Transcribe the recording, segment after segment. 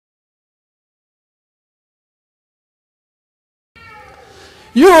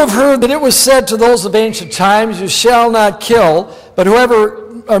You have heard that it was said to those of ancient times, you shall not kill, but whoever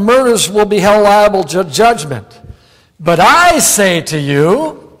murders will be held liable to judgment. But I say to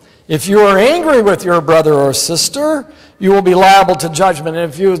you, if you are angry with your brother or sister, you will be liable to judgment. And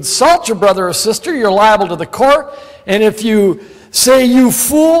if you insult your brother or sister, you're liable to the court. And if you say, you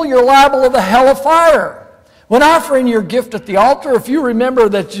fool, you're liable to the hell of fire. When offering your gift at the altar, if you remember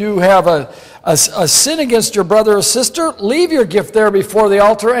that you have a sin against your brother or sister, leave your gift there before the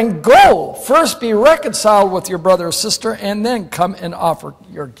altar and go. First be reconciled with your brother or sister, and then come and offer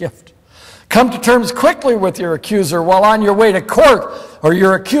your gift. Come to terms quickly with your accuser while on your way to court, or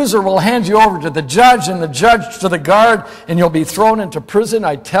your accuser will hand you over to the judge and the judge to the guard, and you'll be thrown into prison.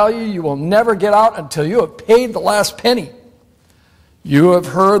 I tell you, you will never get out until you have paid the last penny. You have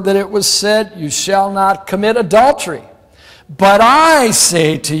heard that it was said, you shall not commit adultery. But I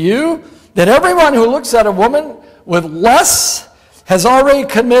say to you that everyone who looks at a woman with lust has already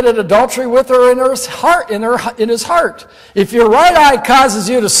committed adultery with her in his heart. If your right eye causes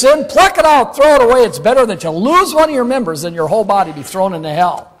you to sin, pluck it out, throw it away. It's better that you lose one of your members than your whole body be thrown into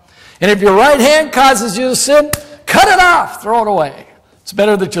hell. And if your right hand causes you to sin, cut it off, throw it away. It's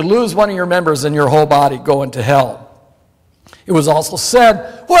better that you lose one of your members than your whole body go into hell. It was also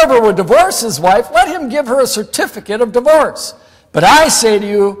said, whoever would divorce his wife, let him give her a certificate of divorce. But I say to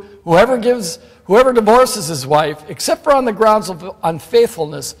you, whoever divorces his wife, except for on the grounds of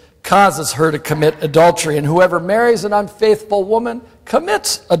unfaithfulness, causes her to commit adultery. And whoever marries an unfaithful woman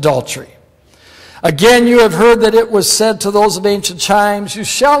commits adultery. Again, you have heard that it was said to those of ancient times, you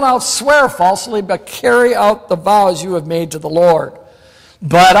shall not swear falsely, but carry out the vows you have made to the Lord.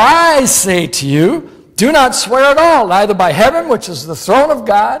 But I say to you, do not swear at all, neither by heaven, which is the throne of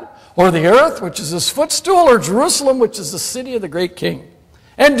God, or the earth, which is his footstool, or Jerusalem, which is the city of the great king.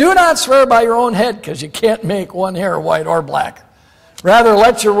 And do not swear by your own head, because you can't make one hair white or black. Rather,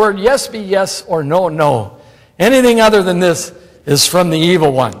 let your word yes be yes, or no, no. Anything other than this is from the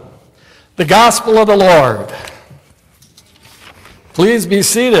evil one. The gospel of the Lord. Please be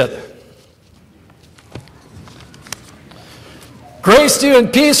seated. Grace to you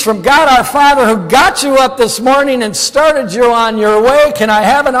and peace from God our Father, who got you up this morning and started you on your way. Can I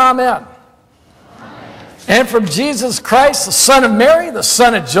have an amen? Amen. And from Jesus Christ, the Son of Mary, the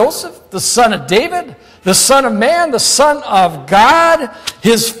Son of Joseph, the Son of David, the Son of Man, the Son of God.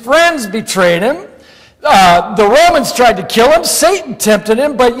 His friends betrayed him. The Romans tried to kill him. Satan tempted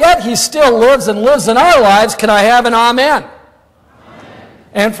him, but yet he still lives and lives in our lives. Can I have an amen?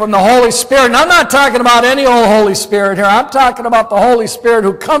 And from the Holy Spirit. And I'm not talking about any old Holy Spirit here. I'm talking about the Holy Spirit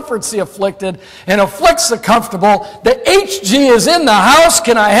who comforts the afflicted and afflicts the comfortable. The HG is in the house.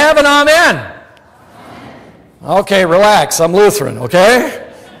 Can I have an amen? Okay, relax. I'm Lutheran,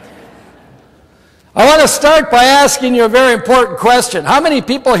 okay? I want to start by asking you a very important question. How many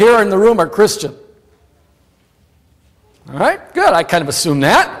people here in the room are Christian? All right, good. I kind of assumed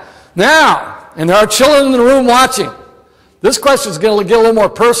that. Now, and there are children in the room watching. This question is going to get a little more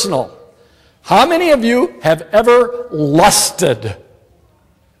personal. How many of you have ever lusted?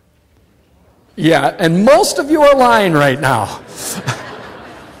 Yeah, and most of you are lying right now.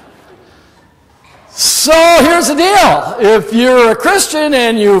 So here's the deal. If you're a Christian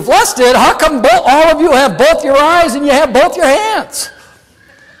and you've lusted, how come all of you have both your eyes and you have both your hands?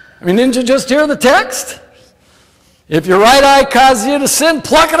 I mean, didn't you just hear the text? If your right eye causes you to sin,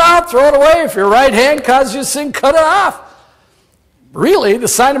 pluck it out, throw it away. If your right hand causes you to sin, cut it off. Really, the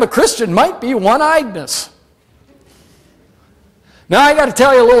sign of a Christian might be one-eyedness. Now, I got to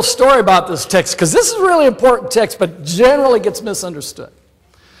tell you a little story about this text, because this is a really important text, but generally gets misunderstood.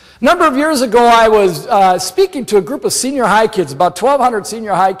 A number of years ago, I was speaking to a group of senior high kids, about 1,200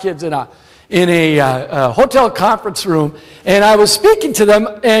 senior high kids in a hotel conference room, and I was speaking to them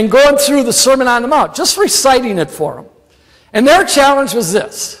and going through the Sermon on the Mount, just reciting it for them. And their challenge was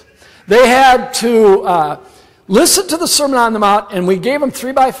this. They had to listen to the Sermon on the Mount, and we gave them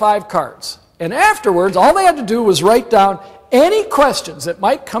 3x5 cards. And afterwards, all they had to do was write down any questions that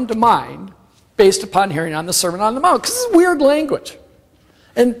might come to mind based upon hearing on the Sermon on the Mount, because it's weird language.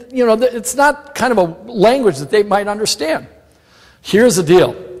 And, you know, it's not kind of a language that they might understand. Here's the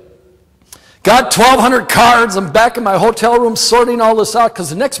deal. Got 1,200 cards. I'm back in my hotel room sorting all this out, because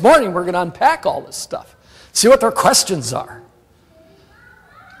the next morning we're going to unpack all this stuff. See what their questions are.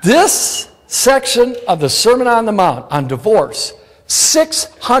 This section of the Sermon on the Mount on divorce,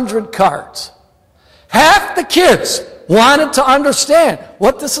 600 cards. Half the kids wanted to understand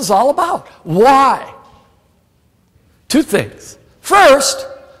what this is all about. Why? Two things. First,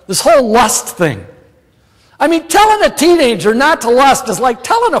 this whole lust thing. I mean, telling a teenager not to lust is like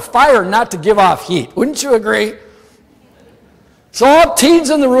telling a fire not to give off heat. Wouldn't you agree? So all teens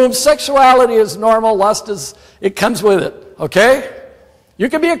in the room, sexuality is normal, lust is, it comes with it, okay? You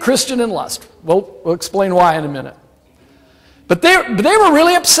can be a Christian in lust. We'll explain why in a minute. But they were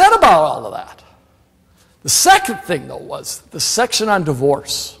really upset about all of that. The second thing, though, was the section on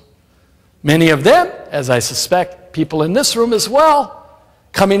divorce. Many of them, as I suspect people in this room as well,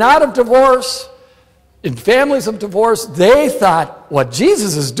 coming out of divorce, in families of divorce, they thought what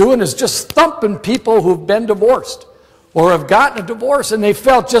Jesus is doing is just thumping people who've been divorced or have gotten a divorce, and they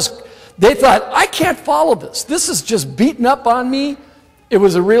thought, I can't follow this. This is just beating up on me. It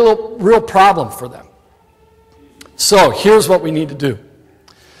was a real problem for them. So here's what we need to do.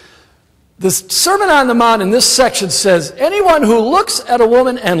 The Sermon on the Mount in this section says, anyone who looks at a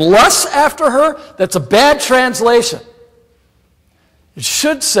woman and lusts after her, that's a bad translation. It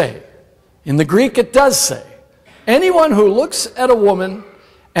should say, in the Greek it does say, anyone who looks at a woman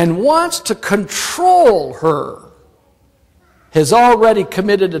and wants to control her has already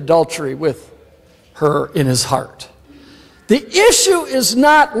committed adultery with her in his heart. The issue is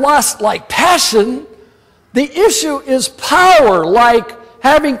not lust like passion. The issue is power, like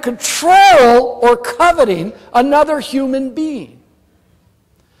having control or coveting another human being.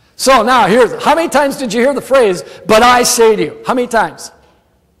 So now, how many times did you hear the phrase, but I say to you? How many times?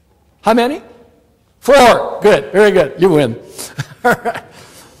 How many? 4. Good. Very good. You win. All right.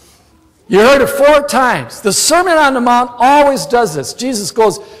 You heard it 4 times. The Sermon on the Mount always does this. Jesus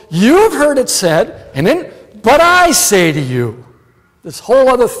goes, you've heard it said, and then, but I say to you. This whole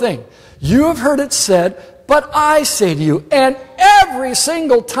other thing. You have heard it said, but I say to you. And every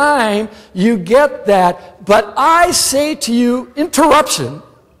single time you get that, but I say to you, interruption,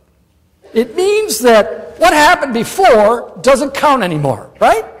 it means that what happened before doesn't count anymore,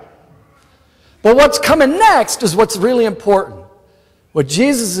 right? But what's coming next is what's really important. What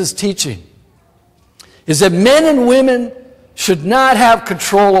Jesus is teaching is that men and women should not have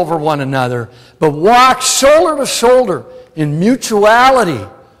control over one another, but walk shoulder to shoulder in mutuality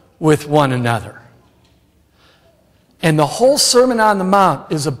with one another. And the whole Sermon on the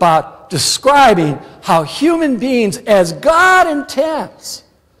Mount is about describing how human beings, as God intends,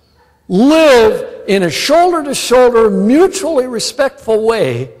 live in a shoulder-to-shoulder, mutually respectful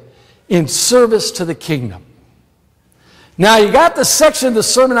way in service to the kingdom. Now, you got the section of the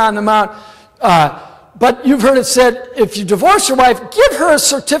Sermon on the Mount, but you've heard it said, if you divorce your wife, give her a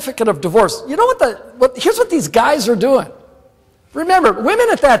certificate of divorce. You know here's what these guys are doing. Remember, women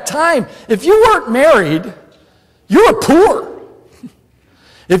at that time, if you weren't married, you were poor.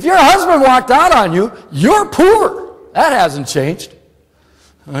 If your husband walked out on you, you're poor. That hasn't changed.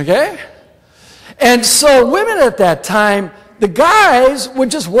 Okay? And so women at that time, the guys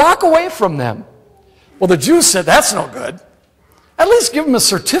would just walk away from them. Well, the Jews said, that's no good. At least give them a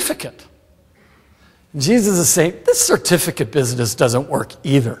certificate. And Jesus is saying, this certificate business doesn't work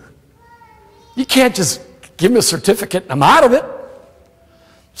either. You can't just give them a certificate and I'm out of it.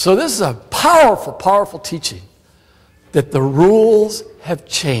 So this is a powerful, powerful teaching that the rules have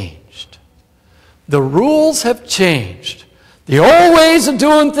changed. The rules have changed. The old ways of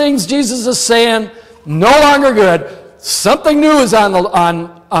doing things, Jesus is saying, no longer good. Something new is going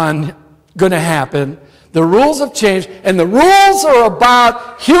to happen. The rules have changed, and the rules are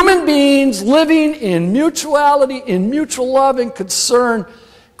about human beings living in mutuality, in mutual love and concern,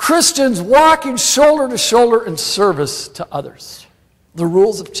 Christians walking shoulder to shoulder in service to others. The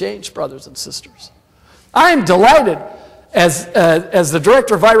rules have changed, brothers and sisters. I am delighted as the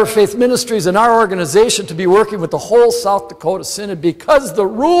director of Ira Faith Ministries in our organization to be working with the whole South Dakota Synod because the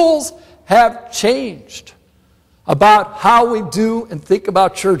rules have changed about how we do and think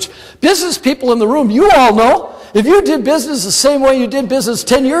about church. Business people in the room, you all know, if you did business the same way you did business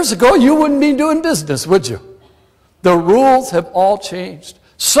 10 years ago, you wouldn't be doing business, would you? The rules have all changed.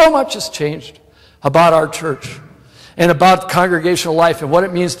 So much has changed about our church and about congregational life and what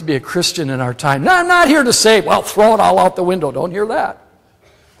it means to be a Christian in our time. Now, I'm not here to say, well, throw it all out the window. Don't hear that.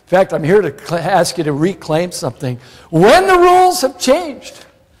 In fact, I'm here to ask you to reclaim something. When the rules have changed,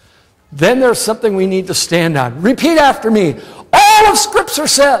 then there's something we need to stand on. Repeat after me. All of Scripture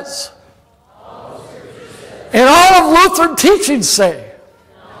says, and all of Lutheran teachings say,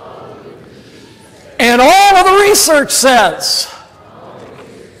 and all of the research says,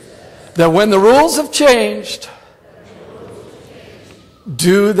 that when the rules have changed,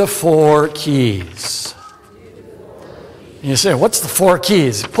 do the 4 keys. And you say, what's the 4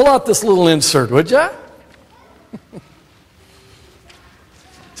 keys? Pull out this little insert, would you?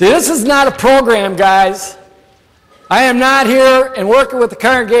 See, this is not a program, guys. I am not here and working with the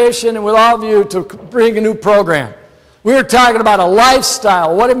congregation and with all of you to bring a new program. We were talking about a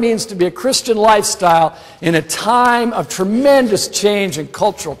lifestyle, what it means to be a Christian lifestyle in a time of tremendous change and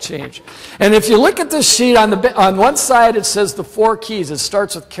cultural change. And if you look at this sheet, on one side it says the 4 keys. It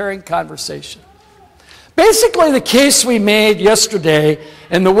starts with caring conversation. Basically, the case we made yesterday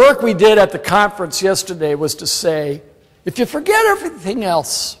and the work we did at the conference yesterday was to say, if you forget everything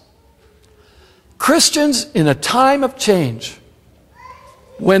else, Christians in a time of change,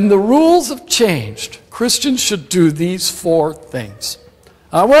 when the rules have changed, Christians should do these 4 things.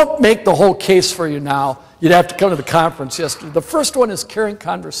 I won't make the whole case for you now. You'd have to come to the conference yesterday. The first one is caring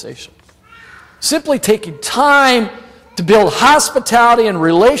conversation. Simply taking time to build hospitality and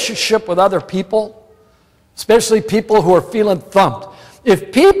relationship with other people, especially people who are feeling thumped.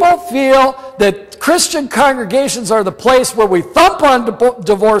 If people feel that Christian congregations are the place where we thump on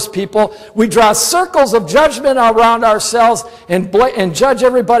divorced people, we draw circles of judgment around ourselves and judge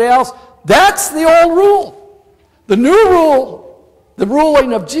everybody else, that's the old rule. The new rule, the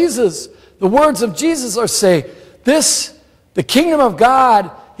ruling of Jesus, the words of Jesus are say, the kingdom of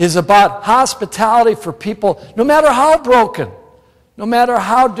God is about hospitality for people, no matter how broken, no matter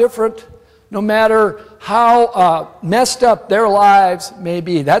how different, no matter how messed up their lives may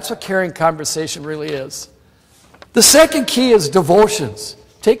be. That's what caring conversation really is. The second key is devotions.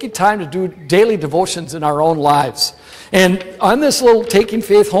 Taking time to do daily devotions in our own lives. And on this little Taking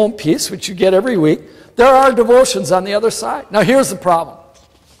Faith Home piece, which you get every week, there are devotions on the other side. Now here's the problem.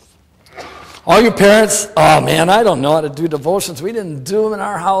 All you parents, oh man, I don't know how to do devotions. We didn't do them in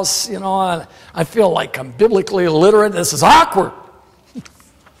our house, and I feel like I'm biblically illiterate. This is awkward.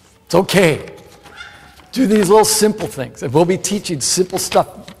 It's okay. Do these little simple things. And we'll be teaching simple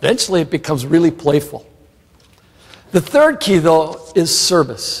stuff. Eventually it becomes really playful. The third key, though, is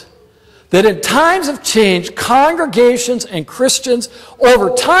service. That in times of change, congregations and Christians over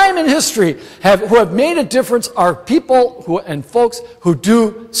time in history who have made a difference are people and folks who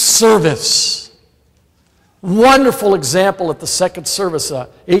do service. Wonderful example at the second service, an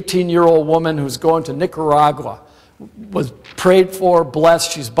 18-year-old woman who's going to Nicaragua. Was prayed for,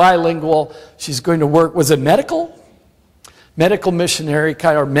 blessed. She's bilingual. She's going to work. Was it medical? Medical missionary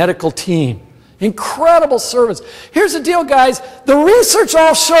kind or medical team. Incredible service. Here's the deal, guys. The research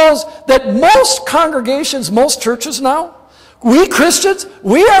all shows that most congregations, most churches now, we Christians,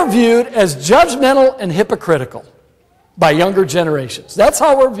 we are viewed as judgmental and hypocritical by younger generations. That's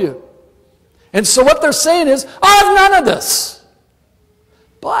how we're viewed. And so what they're saying is, I have none of this.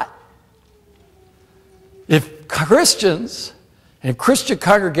 But if Christians and Christian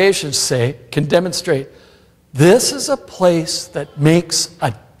congregations can demonstrate, this is a place that makes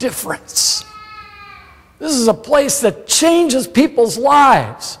a difference. This is a place that changes people's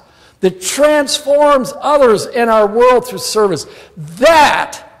lives, that transforms others in our world through service.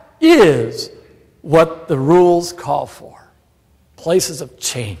 That is what the rules call for. Places of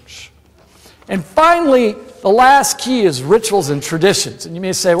change. And finally, the last key is rituals and traditions. And you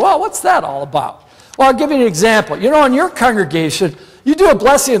may say, well, what's that all about? Well, I'll give you an example. In your congregation, you do a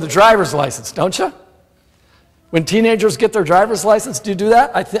blessing of the driver's license, don't you? When teenagers get their driver's license, do you do that?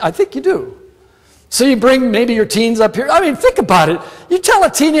 I think you do. So you bring maybe your teens up here. I mean, think about it. You tell a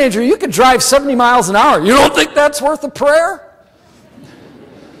teenager you can drive 70 miles an hour. You don't think that's worth a prayer?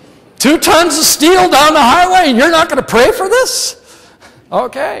 2 tons of steel down the highway and you're not going to pray for this?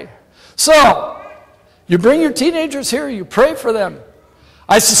 Okay. So, you bring your teenagers here, you pray for them.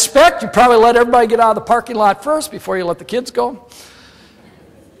 I suspect you probably let everybody get out of the parking lot first before you let the kids go.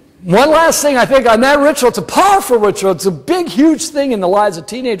 One last thing, I think, on that ritual, it's a powerful ritual. It's a big, huge thing in the lives of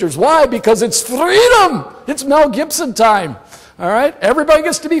teenagers. Why? Because it's freedom. It's Mel Gibson time. All right? Everybody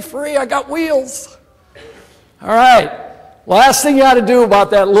gets to be free. I got wheels. All right. Last thing you ought to do about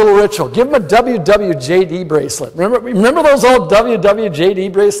that little ritual, give them a WWJD bracelet. Remember those old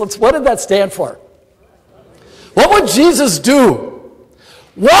WWJD bracelets? What did that stand for? What would Jesus do?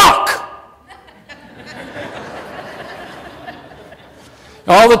 Walk!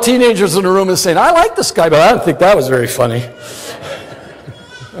 All the teenagers in the room are saying, I like this guy, but I don't think that was very funny.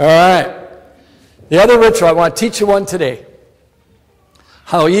 All right. The other ritual, I want to teach you one today.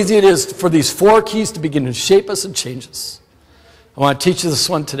 How easy it is for these 4 keys to begin to shape us and change us. I want to teach you this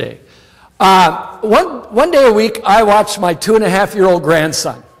one today. One day a week, I watch my 2.5-year-old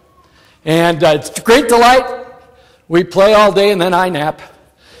grandson. And it's a great delight. We play all day and then I nap.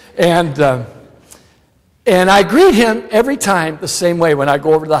 And I greet him every time the same way when I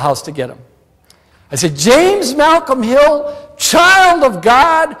go over to the house to get him. I say, James Malcolm Hill, child of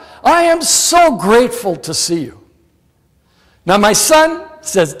God, I am so grateful to see you. Now my son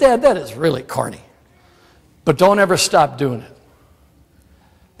says, Dad, that is really corny. But don't ever stop doing it.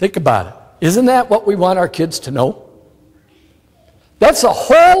 Think about it. Isn't that what we want our kids to know? That's a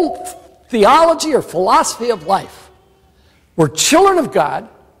whole theology or philosophy of life. We're children of God,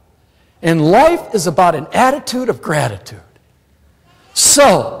 and life is about an attitude of gratitude.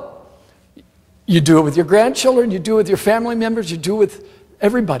 So, you do it with your grandchildren, you do it with your family members, you do it with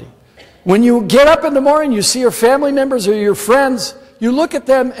everybody. When you get up in the morning, you see your family members or your friends, you look at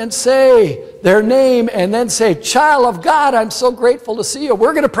them and say their name and then say, "Child of God, I'm so grateful to see you."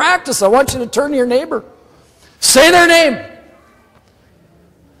 We're going to practice. I want you to turn to your neighbor. Say their name.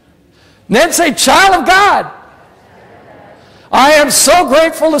 And then say, "Child of God, I am so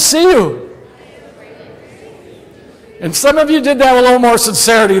grateful to see you." And some of you did that with a little more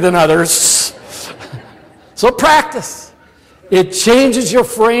sincerity than others. So practice. It changes your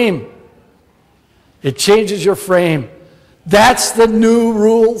frame. It changes your frame. That's the new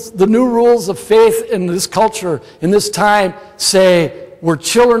rules. The new rules of faith in this culture, in this time, say we're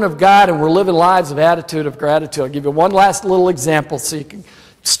children of God and we're living lives of attitude of gratitude. I'll give you one last little example so you can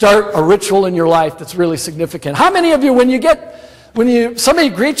start a ritual in your life that's really significant. How many of you, when somebody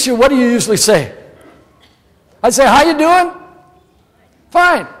greets you, what do you usually say? I say, "How you doing?"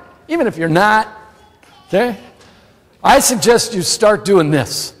 Fine. Even if you're not, okay? I suggest you start doing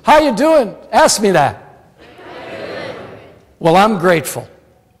this. "How you doing?" Ask me that. Well, I'm grateful.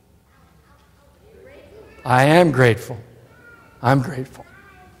 I am grateful. I'm grateful.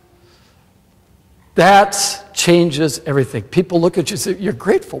 That changes everything. People look at you and say, "You're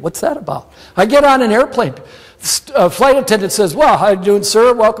grateful. What's that about?" I get on an airplane. A flight attendant says, "Well, how you doing,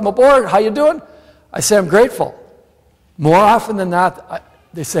 sir? Welcome aboard. How you doing?" I say, "I'm grateful." More often than not,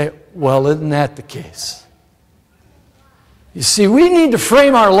 they say, "Well, isn't that the case?" You see, we need to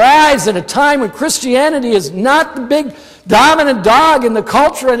frame our lives in a time when Christianity is not the big dominant dog in the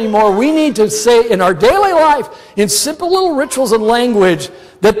culture anymore. We need to say in our daily life, in simple little rituals and language,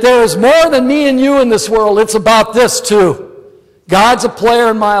 that there is more than me and you in this world. It's about this too. God's a player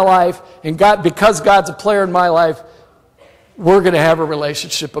in my life, and because God's a player in my life, we're going to have a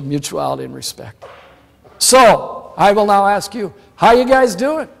relationship of mutuality and respect. So, I will now ask you, how you guys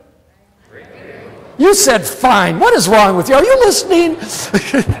doing? You said fine. What is wrong with you? Are you listening?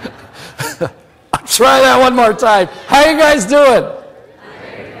 I'll try that one more time. How you guys doing?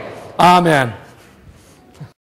 Amen.